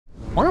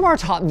One of our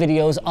top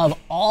videos of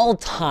all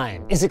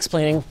time is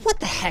explaining what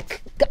the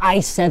heck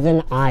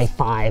i7,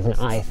 i5, and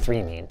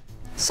i3 mean.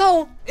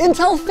 So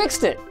Intel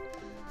fixed it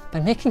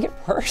by making it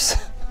worse.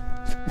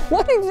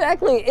 What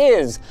exactly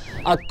is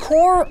a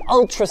Core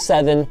Ultra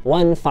 7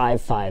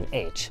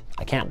 155H?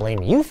 I can't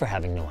blame you for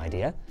having no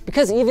idea,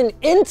 because even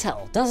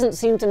Intel doesn't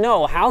seem to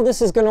know how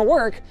this is going to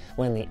work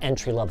when the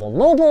entry-level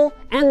mobile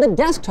and the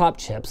desktop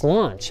chips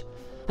launch.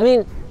 I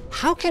mean,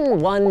 how can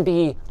one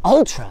be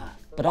ultra,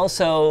 but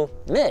also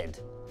mid?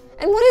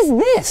 And what is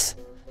this?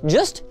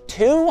 Just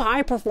 2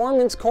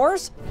 high-performance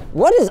cores?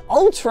 What is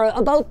ultra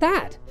about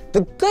that?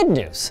 The good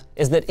news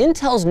is that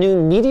Intel's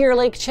new Meteor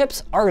Lake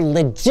chips are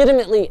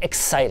legitimately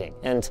exciting,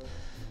 and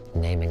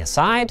naming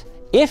aside,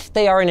 if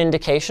they are an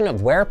indication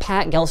of where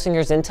Pat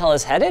Gelsinger's Intel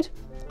is headed,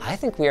 I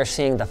think we are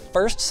seeing the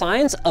first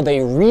signs of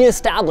a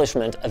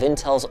re-establishment of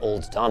Intel's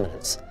old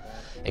dominance.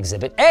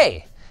 Exhibit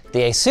A, the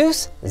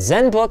ASUS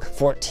ZenBook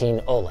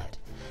 14 OLED.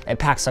 It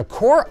packs a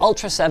Core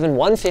Ultra 7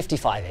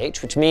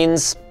 155H, which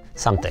means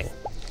something.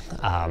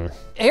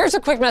 Here's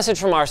a quick message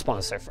from our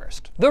sponsor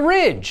first. The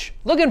Ridge.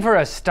 Looking for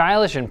a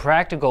stylish and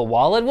practical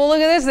wallet? Well, look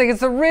at this thing,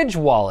 it's the Ridge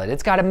wallet.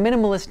 It's got a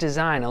minimalist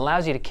design,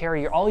 allows you to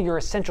carry all your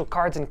essential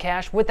cards and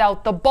cash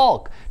without the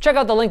bulk. Check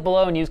out the link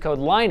below and use code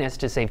Linus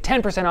to save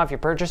 10% off your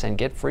purchase and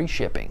get free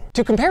shipping.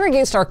 To compare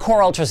against our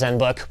Core Ultra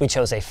ZenBook, we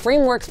chose a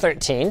Framework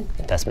 13,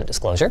 investment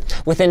disclosure,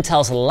 with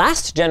Intel's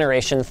last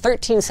generation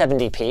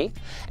 1370p,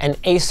 an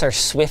Acer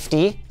Swift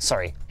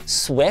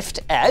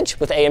Edge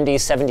with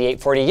AMD's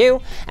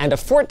 7840U, and a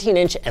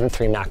 14-inch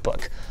M3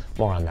 MacBook.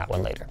 More on that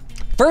one later.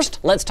 First,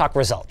 let's talk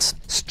results.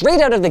 Straight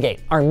out of the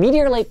gate, our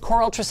Meteor Lake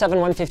Core Ultra 7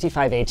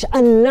 155H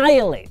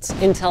annihilates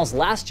Intel's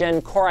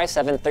last-gen Core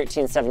i7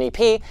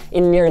 1370p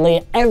in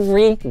nearly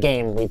every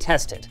game we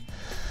tested.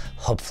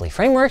 Hopefully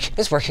Framework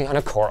is working on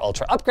a Core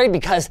Ultra upgrade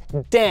because,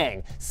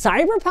 dang,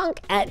 Cyberpunk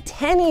at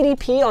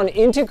 1080p on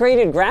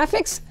integrated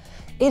graphics?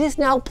 It is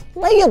now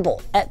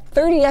playable at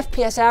 30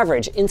 FPS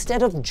average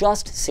instead of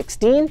just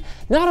 16.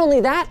 Not only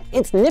that,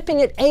 it's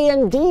nipping at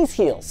AMD's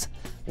heels.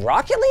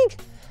 Rocket League?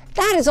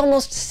 That is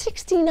almost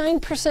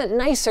 69%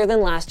 nicer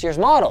than last year's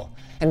model.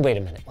 And wait a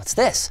minute, what's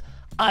this?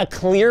 A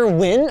clear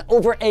win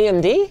over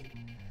AMD?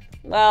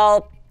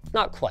 Well,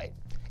 not quite.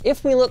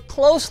 If we look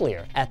closely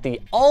at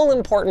the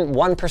all-important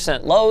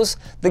 1% lows,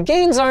 the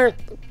gains aren't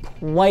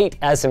quite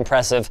as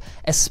impressive,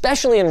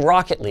 especially in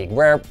Rocket League,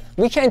 where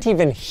we can't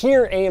even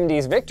hear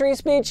AMD's victory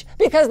speech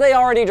because they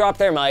already dropped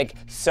their mic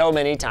so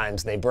many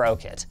times they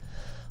broke it.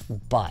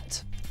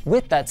 But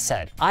with that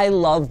said, I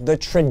love the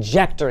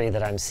trajectory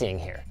that I'm seeing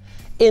here.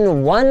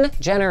 In one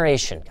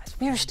generation, guys,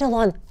 we are still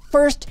on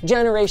first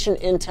generation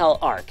Intel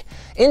Arc.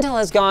 Intel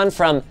has gone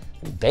from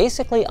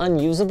basically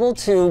unusable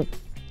to,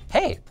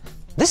 hey,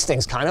 this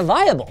thing's kind of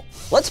viable.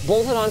 Let's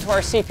bolt it onto our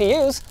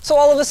CPUs so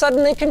all of a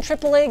sudden they can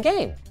AAA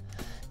game.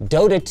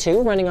 Dota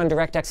 2 running on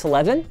DirectX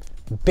 11,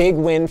 big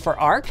win for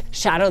Arc.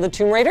 Shadow the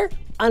Tomb Raider,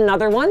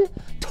 another one.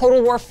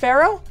 Total War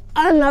Pharaoh,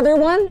 another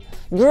one.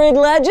 Grid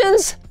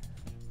Legends,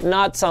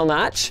 not so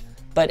much.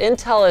 But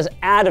Intel is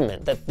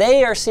adamant that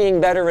they are seeing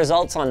better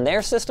results on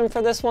their system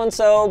for this one,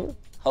 so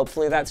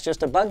hopefully that's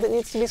just a bug that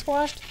needs to be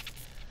squashed.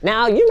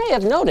 Now, you may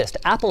have noticed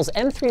Apple's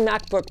M3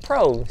 MacBook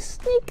Pro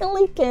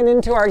sneakily leaking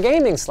into our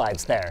gaming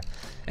slides there.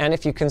 And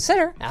if you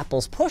consider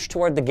Apple's push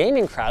toward the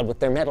gaming crowd with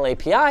their Metal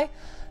API,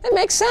 it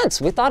makes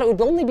sense. We thought it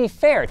would only be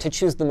fair to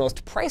choose the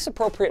most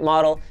price-appropriate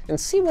model and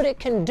see what it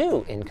can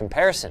do in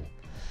comparison.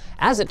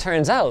 As it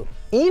turns out,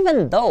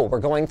 even though we're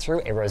going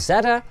through a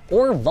Rosetta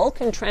or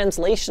Vulkan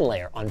translation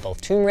layer on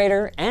both Tomb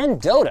Raider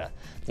and Dota,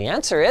 the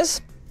answer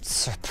is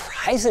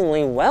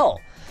surprisingly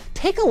well.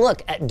 Take a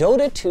look at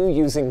Dota 2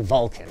 using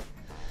Vulkan.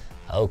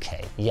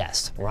 Okay,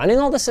 yes, running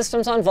all the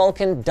systems on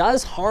Vulkan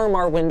does harm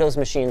our Windows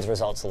machine's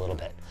results a little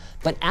bit,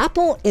 but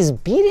Apple is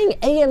beating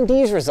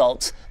AMD's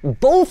results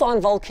both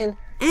on Vulkan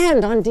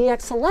and on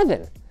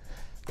DX11.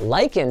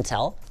 Like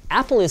Intel,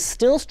 Apple is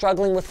still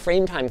struggling with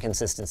frame time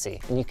consistency,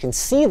 and you can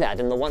see that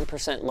in the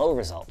 1% low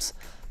results.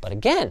 But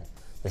again,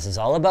 this is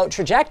all about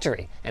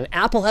trajectory, and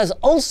Apple has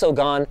also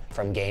gone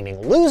from gaming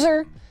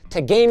loser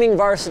to gaming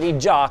varsity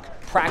jock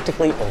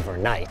practically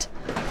overnight.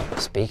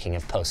 Speaking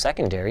of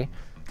post-secondary,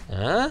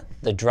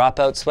 the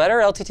dropout sweater,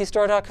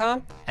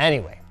 lttstore.com?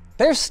 Anyway,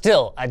 there's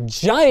still a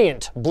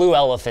giant blue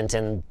elephant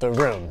in the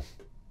room.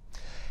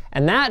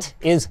 And that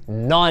is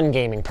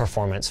non-gaming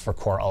performance for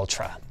Core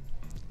Ultra.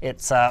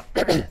 It's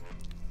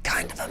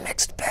kind of a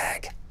mixed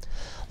bag.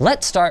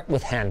 Let's start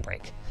with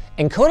Handbrake.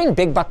 Encoding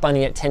Big Buck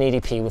Bunny at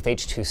 1080p with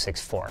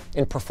H.264.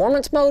 In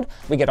performance mode,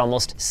 we get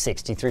almost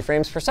 63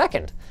 frames per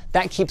second.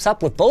 That keeps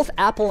up with both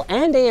Apple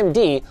and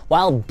AMD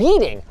while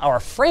beating our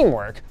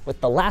Framework with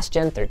the last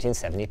gen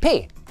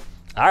 1370p.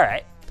 All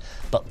right,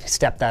 but we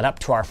step that up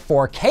to our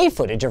 4K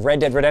footage of Red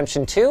Dead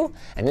Redemption 2,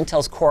 and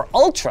Intel's Core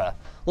Ultra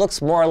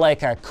looks more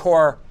like a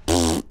Core.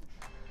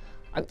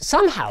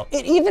 Somehow,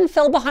 it even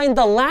fell behind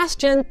the last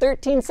gen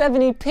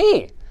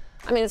 1370p.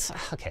 I mean,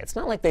 it's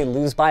not like they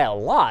lose by a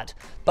lot,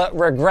 but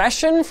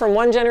regression from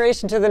one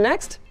generation to the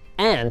next?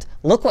 And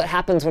look what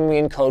happens when we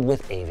encode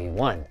with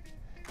AV1.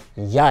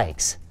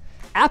 Yikes.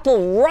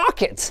 Apple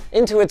rockets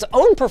into its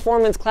own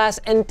performance class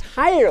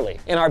entirely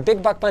in our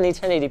Big Buck Bunny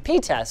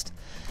 1080p test,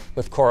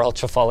 with Core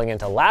Ultra falling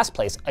into last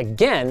place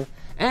again,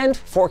 and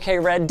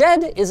 4K Red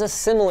Dead is a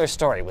similar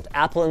story, with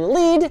Apple in the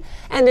lead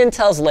and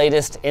Intel's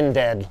latest in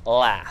dead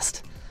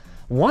last.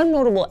 One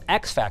notable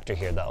X factor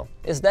here, though,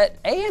 is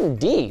that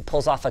AMD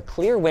pulls off a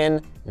clear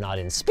win not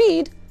in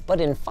speed,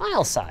 but in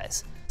file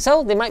size.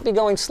 So they might be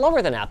going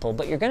slower than Apple,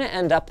 but you're going to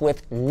end up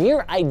with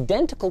near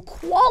identical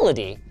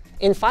quality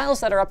in files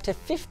that are up to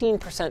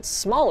 15%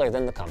 smaller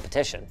than the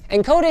competition.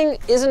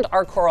 Encoding isn't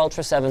our Core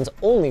Ultra 7's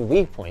only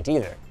weak point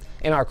either.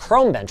 In our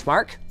Chrome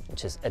benchmark,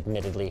 which is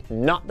admittedly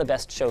not the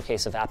best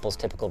showcase of Apple's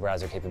typical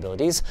browser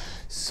capabilities,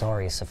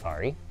 sorry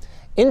Safari,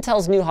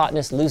 Intel's new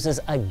hotness loses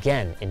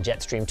again in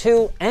Jetstream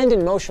 2 and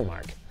in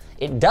MotionMark.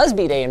 It does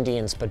beat AMD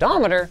in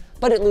speedometer,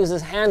 but it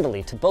loses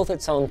handily to both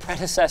its own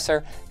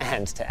predecessor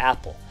and to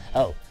Apple.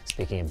 Oh,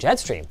 speaking of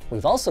Jetstream,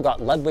 we've also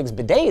got Ludwig's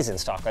bidets in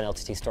stock on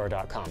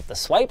LTTstore.com, the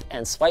Swipe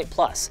and Swipe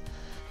Plus.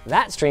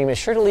 That stream is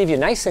sure to leave you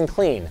nice and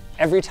clean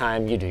every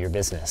time you do your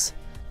business.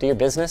 Do your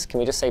business? Can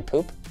we just say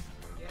poop?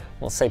 Yeah.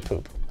 We'll say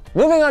poop.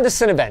 Moving on to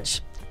Cinebench.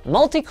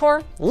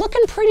 Multi-core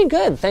looking pretty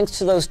good thanks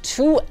to those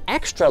 2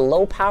 extra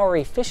low-power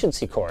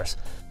efficiency cores.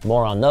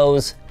 More on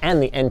those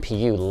and the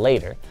NPU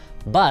later.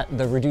 But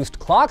the reduced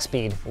clock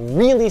speed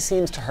really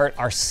seems to hurt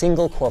our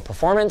single-core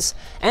performance,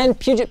 and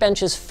Puget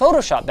Bench's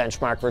Photoshop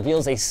benchmark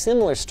reveals a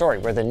similar story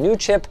where the new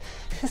chip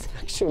is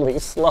actually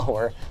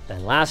slower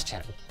than last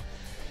gen.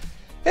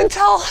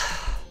 Intel,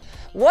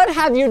 what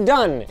have you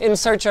done in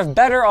search of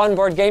better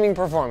onboard gaming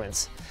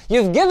performance?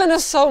 You've given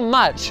us so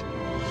much.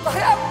 But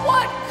at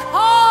what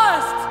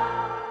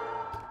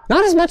cost?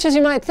 Not as much as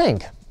you might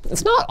think.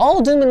 It's not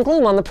all doom and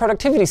gloom on the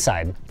productivity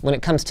side. When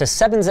it comes to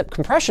 7-zip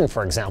compression,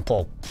 for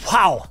example,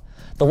 wow!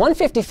 The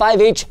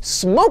 155H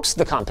smokes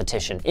the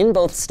competition in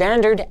both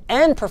standard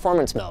and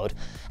performance mode,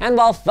 and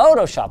while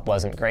Photoshop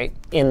wasn't great,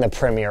 in the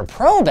Premiere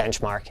Pro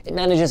benchmark, it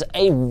manages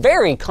a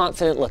very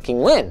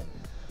confident-looking win.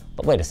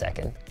 But wait a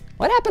second,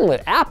 what happened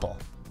with Apple?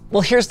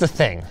 Well, here's the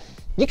thing.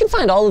 You can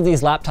find all of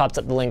these laptops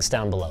at the links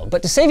down below,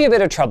 but to save you a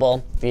bit of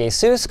trouble, the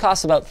Asus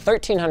costs about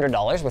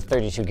 $1,300 with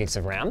 32 gigs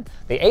of RAM,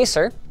 the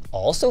Acer,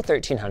 also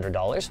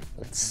 $1,300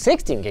 with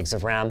 16 gigs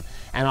of RAM,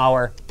 and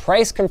our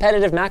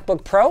price-competitive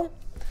MacBook Pro,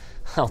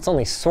 well, it's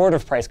only sort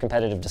of price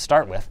competitive to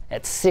start with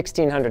at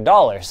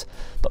 $1,600,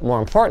 but more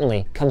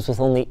importantly, comes with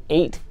only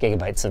 8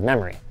 gigabytes of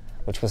memory,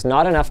 which was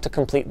not enough to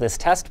complete this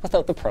test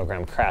without the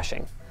program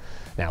crashing.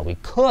 Now, we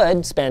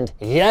could spend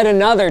yet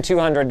another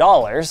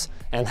 $200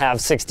 and have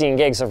 16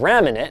 gigs of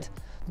RAM in it,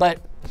 but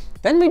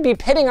then we'd be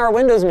pitting our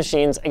Windows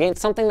machines against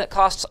something that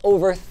costs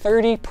over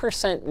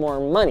 30%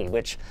 more money,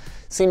 which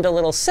seemed a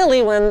little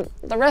silly when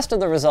the rest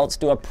of the results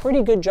do a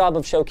pretty good job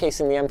of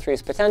showcasing the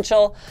M3's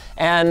potential,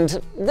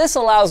 and this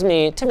allows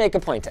me to make a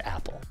point to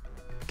Apple.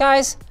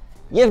 Guys,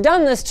 you've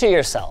done this to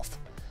yourself.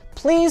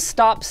 Please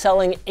stop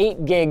selling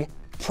 8 gig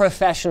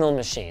professional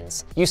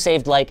machines. You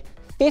saved like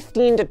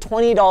 $15 to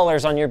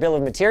 $20 on your bill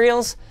of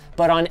materials,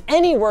 but on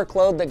any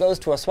workload that goes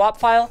to a swap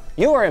file,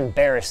 you are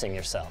embarrassing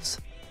yourselves.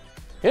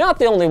 You're not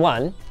the only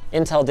one.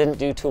 Intel didn't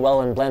do too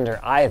well in Blender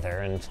either,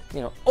 and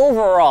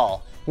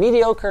overall,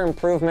 mediocre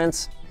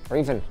improvements, or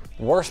even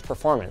worse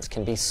performance,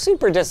 can be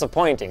super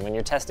disappointing when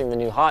you're testing the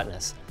new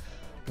hotness.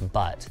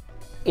 But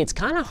it's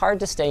kind of hard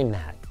to stay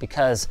mad,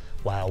 because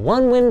while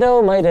one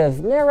window might have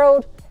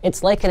narrowed,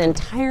 it's like an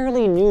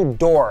entirely new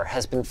door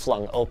has been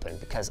flung open,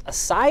 because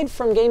aside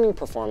from gaming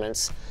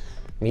performance,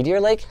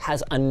 Meteor Lake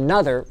has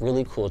another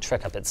really cool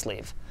trick up its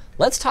sleeve.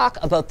 Let's talk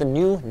about the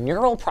new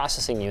Neural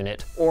Processing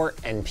Unit, or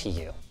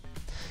NPU.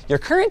 Your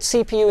current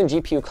CPU and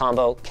GPU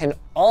combo can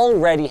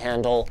already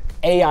handle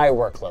AI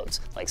workloads,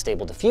 like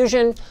Stable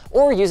Diffusion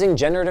or using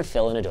generative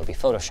fill in Adobe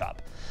Photoshop.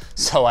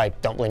 So I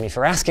don't blame you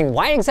for asking,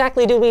 why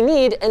exactly do we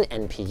need an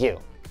NPU?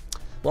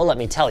 Well, let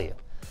me tell you.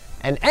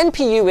 An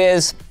NPU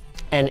is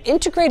an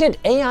integrated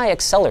AI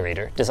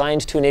accelerator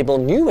designed to enable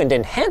new and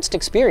enhanced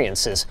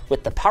experiences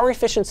with the power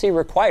efficiency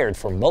required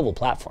for mobile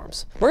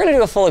platforms. We're going to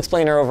do a full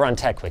explainer over on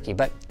TechWiki,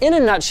 but in a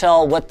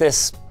nutshell, what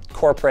this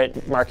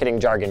corporate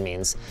marketing jargon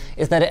means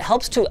is that it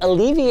helps to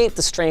alleviate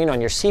the strain on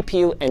your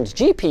CPU and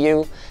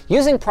GPU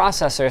using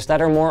processors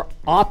that are more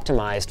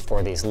optimized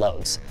for these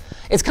loads.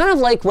 It's kind of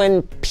like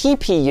when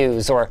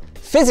PPUs, or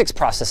physics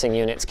processing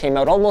units, came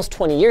out almost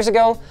 20 years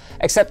ago,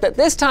 except that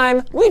this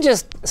time we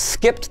just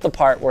skipped the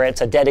part where it's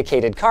a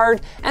dedicated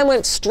card and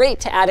went straight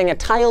to adding a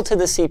tile to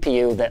the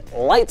CPU that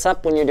lights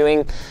up when you're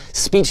doing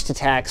speech to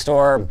text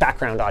or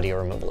background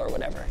audio removal or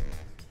whatever.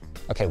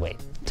 Okay, wait,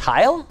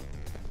 tile?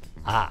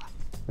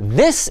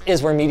 This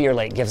is where Meteor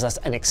Lake gives us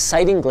an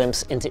exciting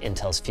glimpse into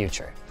Intel's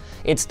future.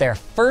 It's their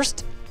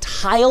first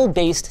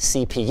tile-based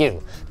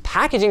CPU,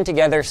 packaging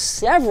together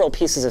several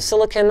pieces of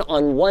silicon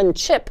on one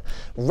chip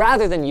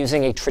rather than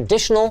using a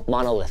traditional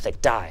monolithic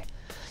die.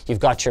 You've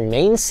got your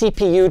main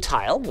CPU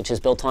tile, which is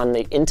built on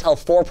the Intel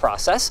 4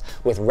 process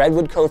with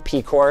Redwood Cove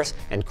P cores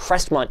and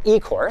Crestmont E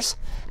cores,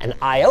 an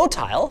I/O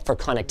tile for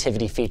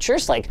connectivity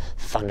features like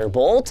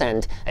Thunderbolt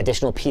and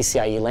additional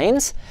PCIe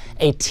lanes,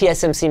 a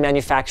TSMC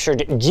manufactured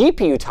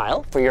GPU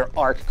tile for your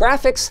ARC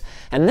graphics,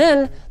 and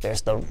then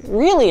there's the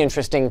really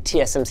interesting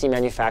TSMC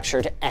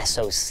manufactured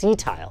SoC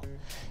tile.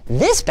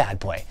 This bad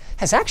boy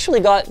has actually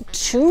got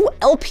 2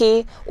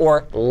 LP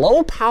or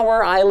low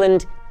power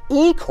island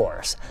E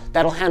cores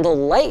that'll handle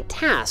light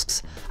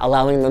tasks,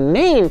 allowing the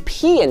main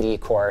P and E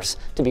cores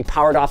to be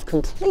powered off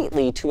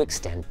completely to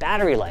extend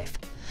battery life.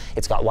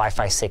 It's got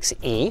Wi-Fi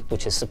 6E,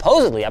 which is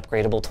supposedly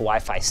upgradable to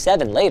Wi-Fi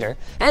 7 later,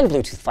 and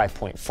Bluetooth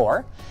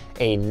 5.4,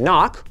 a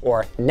NOC,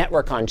 or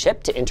network on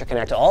chip, to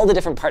interconnect all the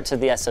different parts of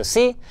the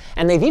SoC,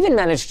 and they've even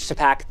managed to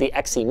pack the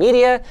XE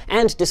Media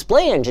and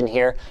display engine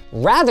here,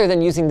 rather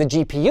than using the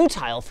GPU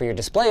tile for your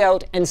display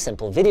out and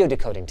simple video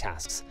decoding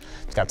tasks.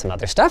 It's got some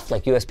other stuff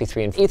like USB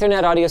 3 and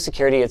Ethernet audio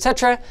security,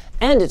 etc.,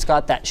 and it's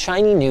got that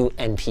shiny new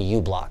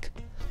NPU block.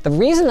 The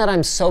reason that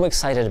I'm so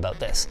excited about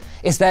this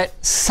is that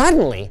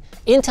suddenly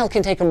Intel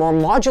can take a more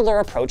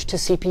modular approach to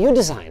CPU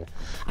design.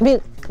 I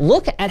mean,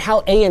 look at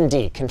how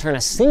AMD can turn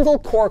a single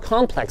core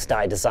complex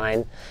die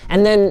design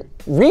and then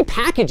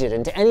repackage it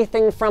into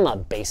anything from a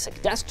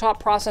basic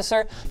desktop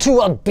processor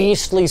to a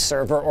beastly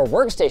server or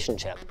workstation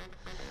chip.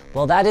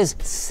 Well, that is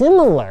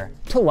similar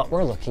to what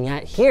we're looking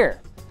at here.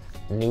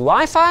 New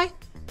Wi-Fi?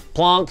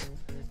 Plonk.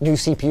 New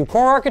CPU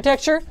core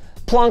architecture?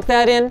 Plonk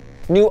that in.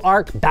 New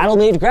ARC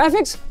battle-made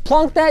graphics?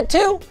 Plonk that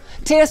too.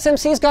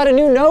 TSMC's got a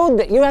new node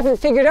that you haven't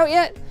figured out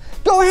yet?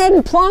 Go ahead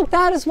and plonk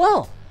that as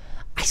well.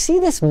 I see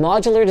this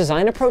modular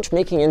design approach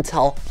making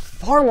Intel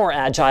far more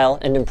agile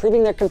and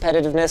improving their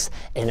competitiveness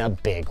in a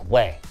big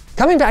way.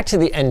 Coming back to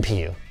the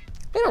NPU,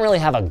 we don't really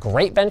have a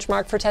great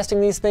benchmark for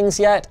testing these things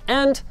yet,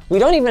 and we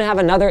don't even have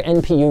another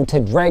NPU to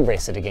drag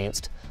race it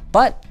against.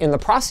 But in the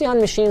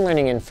Procyon Machine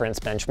Learning Inference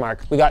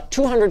benchmark, we got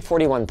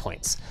 241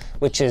 points,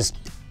 which is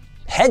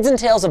heads and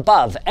tails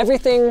above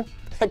everything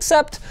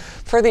except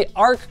for the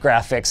ARC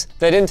graphics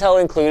that Intel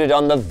included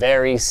on the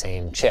very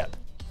same chip.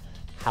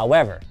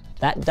 However,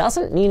 that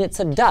doesn't mean it's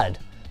a dud.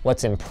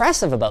 What's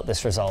impressive about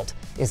this result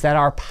is that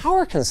our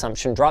power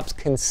consumption drops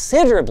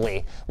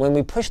considerably when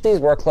we push these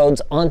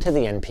workloads onto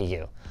the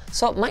NPU.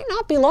 So it might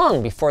not be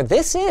long before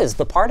this is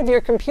the part of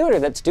your computer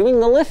that's doing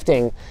the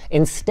lifting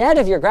instead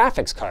of your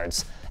graphics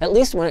cards, at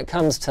least when it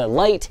comes to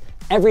light,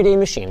 everyday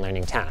machine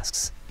learning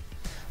tasks.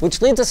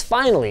 Which leads us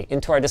finally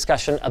into our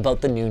discussion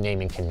about the new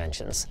naming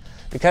conventions.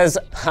 Because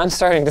I'm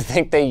starting to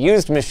think they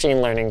used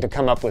machine learning to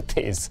come up with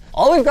these.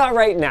 All we've got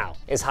right now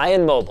is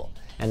high-end mobile.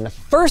 And the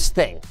first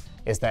thing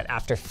is that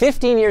after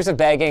 15 years of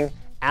begging,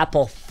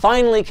 Apple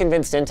finally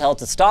convinced Intel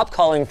to stop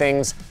calling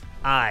things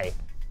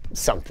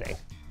something.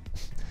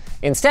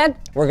 Instead,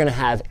 we're going to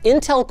have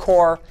Intel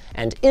Core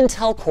and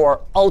Intel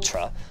Core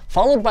Ultra,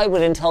 followed by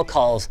what Intel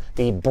calls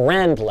the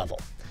brand level.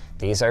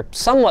 These are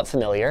somewhat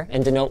familiar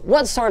and denote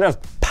what sort of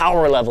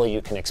power level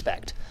you can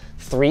expect.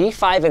 3,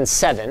 5, and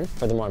 7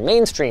 for the more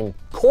mainstream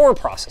Core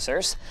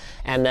processors,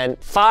 and then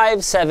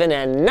 5, 7,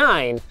 and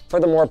 9 for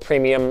the more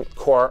premium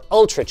Core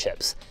Ultra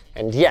chips.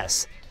 And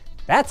yes,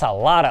 that's a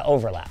lot of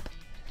overlap.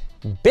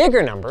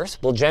 Bigger numbers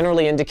will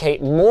generally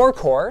indicate more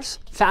cores,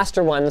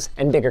 faster ones,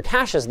 and bigger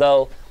caches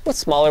though, with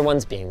smaller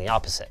ones being the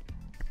opposite.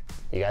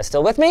 You guys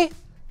still with me?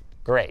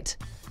 Great.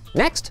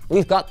 Next,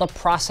 we've got the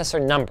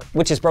processor number,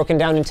 which is broken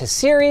down into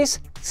series,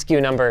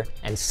 SKU number,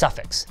 and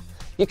suffix.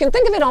 You can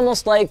think of it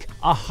almost like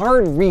a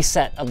hard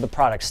reset of the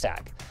product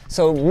stack.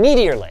 So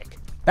Meteor Lake,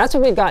 that's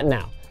what we've got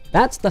now.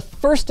 That's the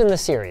first in the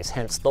series,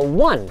 hence the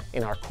 1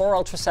 in our Core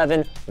Ultra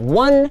 7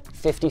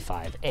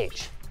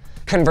 155H.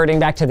 Converting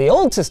back to the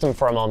old system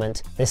for a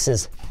moment, this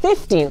is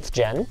 15th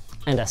gen,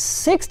 and a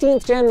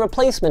 16th gen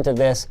replacement of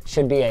this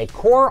should be a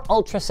Core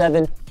Ultra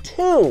 7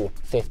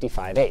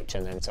 255H,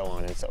 and then so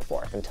on and so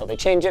forth, until they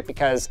change it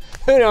because,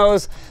 who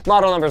knows,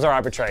 model numbers are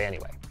arbitrary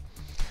anyway.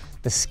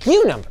 The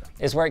SKU number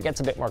is where it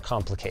gets a bit more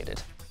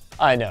complicated.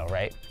 I know,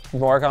 right?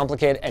 More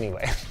complicated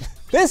anyway.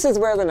 This is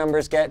where the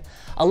numbers get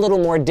a little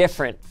more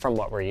different from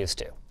what we're used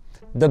to.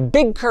 The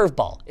big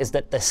curveball is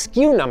that the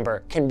SKU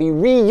number can be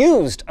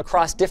reused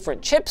across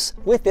different chips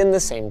within the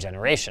same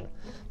generation.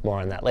 More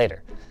on that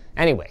later.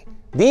 Anyway,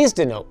 these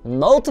denote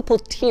multiple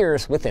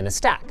tiers within a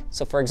stack.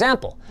 So for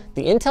example,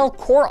 the Intel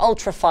Core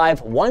Ultra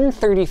 5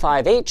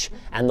 135H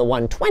and the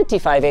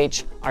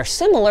 125H are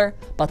similar,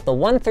 but the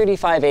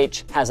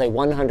 135H has a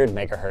 100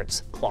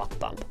 MHz clock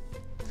bump.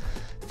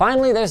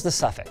 Finally, there's the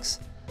suffix.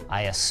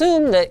 I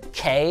assume that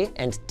K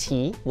and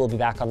T will be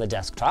back on the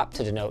desktop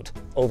to denote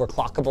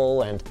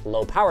overclockable and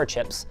low power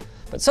chips,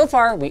 but so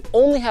far we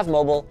only have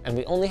mobile and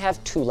we only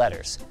have 2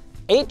 letters,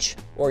 H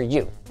or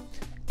U.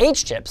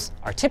 H chips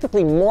are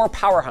typically more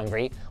power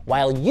hungry,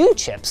 while U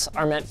chips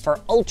are meant for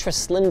ultra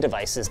slim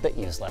devices that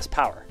use less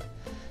power.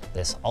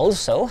 This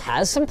also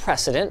has some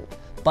precedent,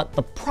 but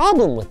the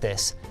problem with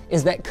this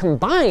is that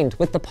combined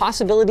with the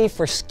possibility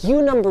for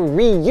SKU number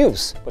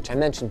reuse, which I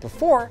mentioned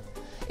before,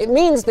 it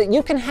means that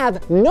you can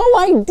have no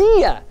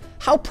idea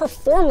how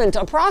performant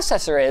a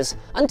processor is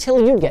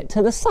until you get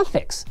to the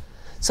suffix.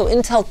 So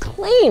Intel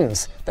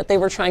claims that they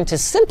were trying to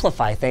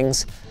simplify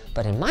things,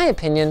 but in my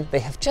opinion, they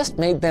have just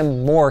made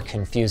them more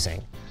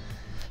confusing.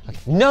 Okay,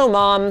 no,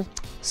 Mom.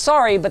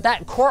 Sorry, but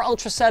that Core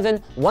Ultra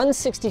 7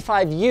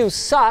 165U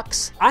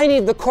sucks. I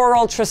need the Core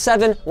Ultra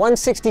 7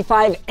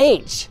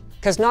 165H.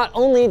 Because not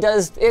only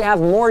does it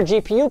have more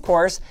GPU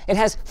cores, it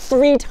has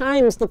 3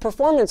 times the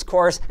performance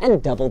cores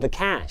and double the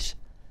cache.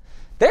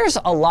 There's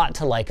a lot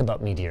to like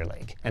about Meteor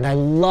Lake, and I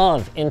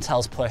love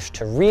Intel's push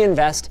to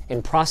reinvest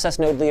in process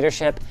node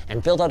leadership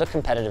and build out a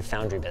competitive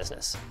foundry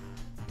business.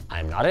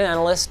 I'm not an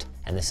analyst,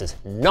 and this is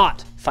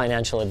not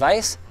financial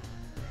advice,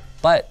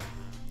 but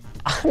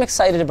I'm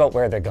excited about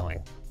where they're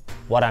going.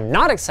 What I'm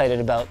not excited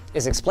about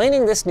is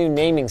explaining this new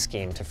naming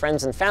scheme to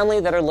friends and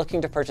family that are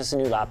looking to purchase a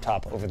new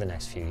laptop over the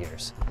next few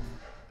years.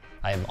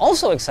 I am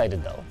also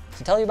excited, though,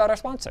 to tell you about our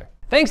sponsor.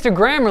 Thanks to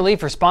Grammarly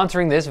for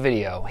sponsoring this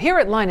video. Here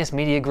at Linus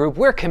Media Group,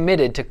 we're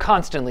committed to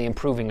constantly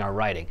improving our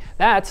writing.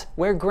 That's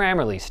where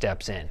Grammarly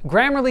steps in.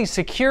 Grammarly's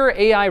secure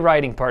AI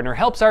writing partner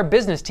helps our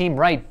business team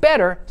write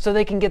better so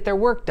they can get their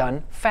work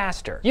done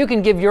faster. You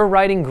can give your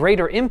writing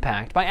greater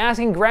impact by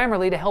asking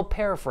Grammarly to help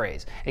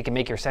paraphrase. It can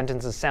make your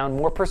sentences sound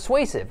more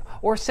persuasive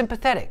or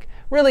sympathetic.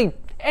 Really,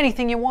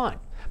 anything you want.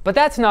 But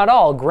that's not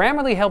all.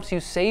 Grammarly helps you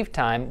save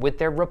time with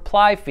their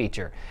reply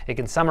feature. It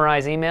can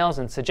summarize emails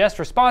and suggest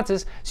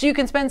responses so you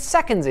can spend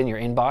seconds in your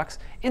inbox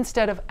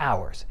instead of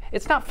hours.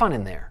 It's not fun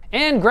in there.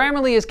 And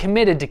Grammarly is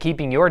committed to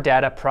keeping your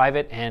data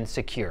private and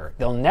secure.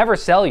 They'll never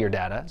sell your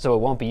data, so it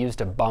won't be used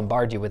to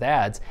bombard you with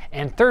ads,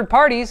 and third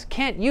parties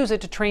can't use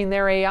it to train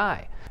their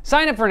AI.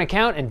 Sign up for an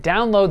account and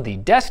download the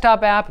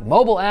desktop app,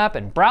 mobile app,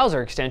 and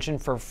browser extension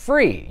for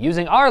free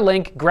using our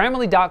link,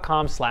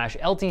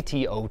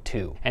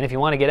 grammarly.com/LTT02. And if you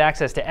want to get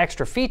access to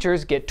extra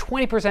features, get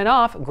 20%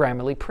 off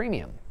Grammarly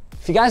Premium.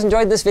 If you guys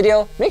enjoyed this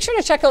video, make sure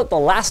to check out the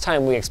last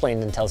time we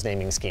explained Intel's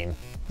naming scheme. It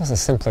was a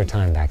simpler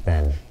time back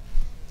then.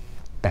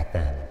 Back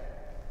then.